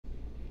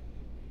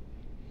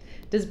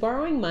Does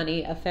borrowing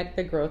money affect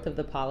the growth of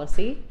the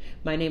policy?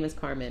 My name is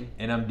Carmen.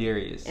 And I'm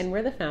Darius. And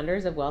we're the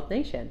founders of Wealth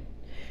Nation.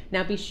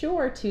 Now be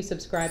sure to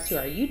subscribe to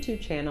our YouTube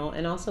channel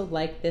and also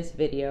like this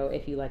video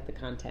if you like the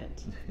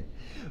content.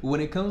 When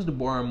it comes to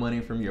borrowing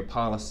money from your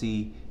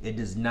policy, it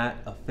does not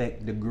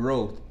affect the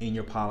growth in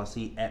your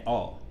policy at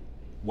all.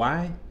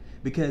 Why?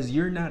 Because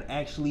you're not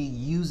actually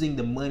using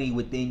the money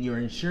within your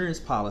insurance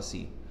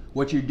policy.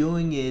 What you're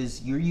doing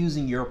is you're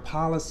using your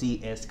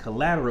policy as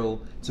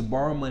collateral to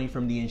borrow money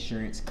from the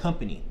insurance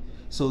company.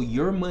 So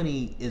your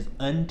money is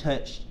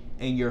untouched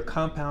and your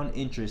compound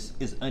interest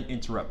is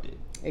uninterrupted.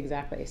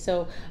 Exactly.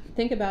 So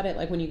think about it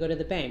like when you go to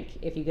the bank.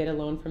 If you get a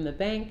loan from the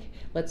bank,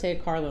 let's say a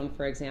car loan,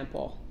 for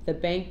example, the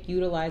bank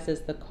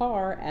utilizes the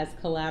car as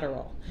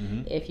collateral.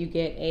 If you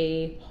get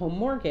a home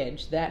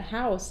mortgage, that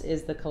house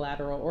is the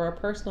collateral, or a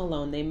personal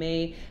loan, they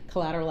may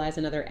collateralize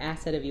another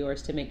asset of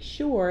yours to make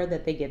sure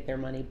that they get their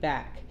money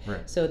back.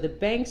 Right. So the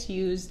banks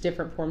use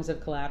different forms of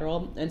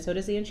collateral, and so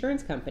does the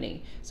insurance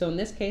company. So in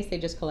this case, they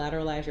just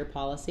collateralize your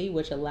policy,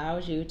 which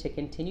allows you to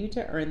continue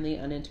to earn the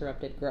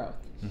uninterrupted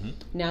growth.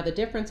 Now the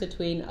difference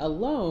between a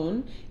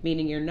loan,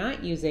 meaning you're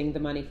not using the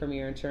money from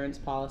your insurance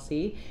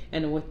policy,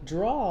 and a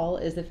withdrawal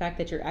is the fact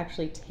that you're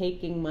actually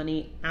taking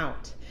money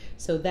out.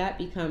 So that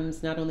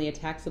becomes not only a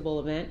taxable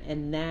event,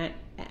 and that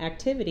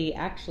activity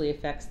actually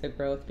affects the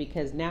growth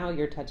because now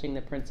you're touching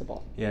the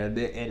principal. Yeah,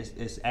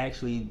 it's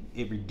actually,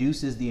 it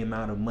reduces the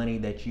amount of money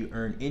that you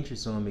earn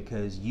interest on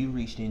because you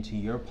reached into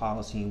your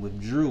policy and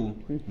withdrew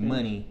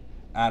money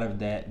out of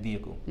that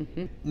vehicle.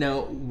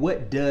 Now,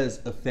 what does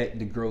affect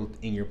the growth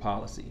in your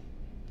policy?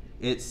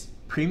 It's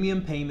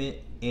premium payment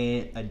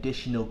and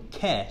additional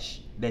cash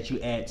that you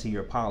add to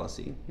your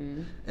policy.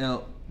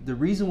 Now, the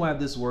reason why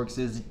this works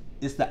is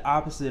it's the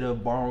opposite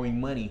of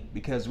borrowing money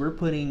because we're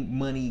putting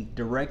money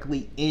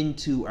directly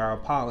into our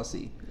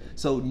policy.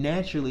 So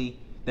naturally,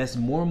 that's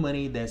more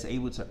money that's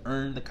able to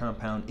earn the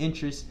compound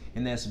interest,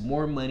 and that's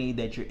more money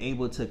that you're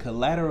able to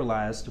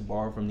collateralize to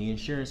borrow from the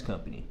insurance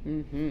company.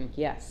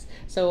 Yes.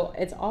 So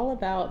it's all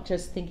about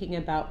just thinking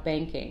about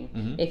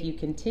banking. If you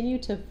continue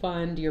to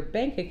fund your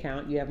bank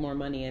account, you have more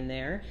money in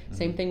there.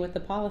 Same thing with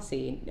the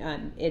policy.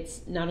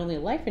 It's not only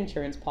a life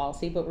insurance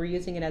policy, but we're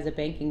using it as a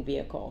banking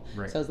vehicle.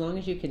 Right. So as long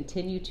as you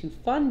continue to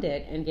fund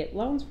it and get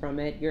loans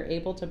from it, you're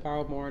able to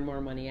borrow more and more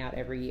money out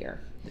every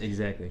year.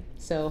 Exactly.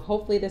 So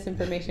hopefully this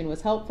information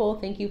was helpful.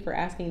 Thank you for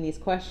asking these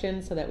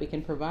questions so that we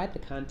can provide the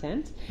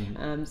content.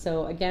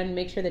 So again,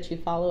 make sure that you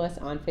follow us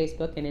on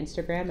Facebook and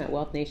Instagram at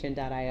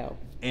wealthnation.io.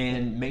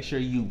 And make sure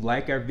you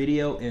like our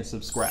video and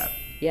subscribe.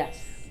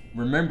 Yes.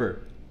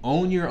 Remember,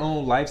 own your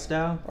own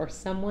lifestyle, or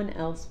someone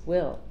else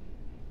will.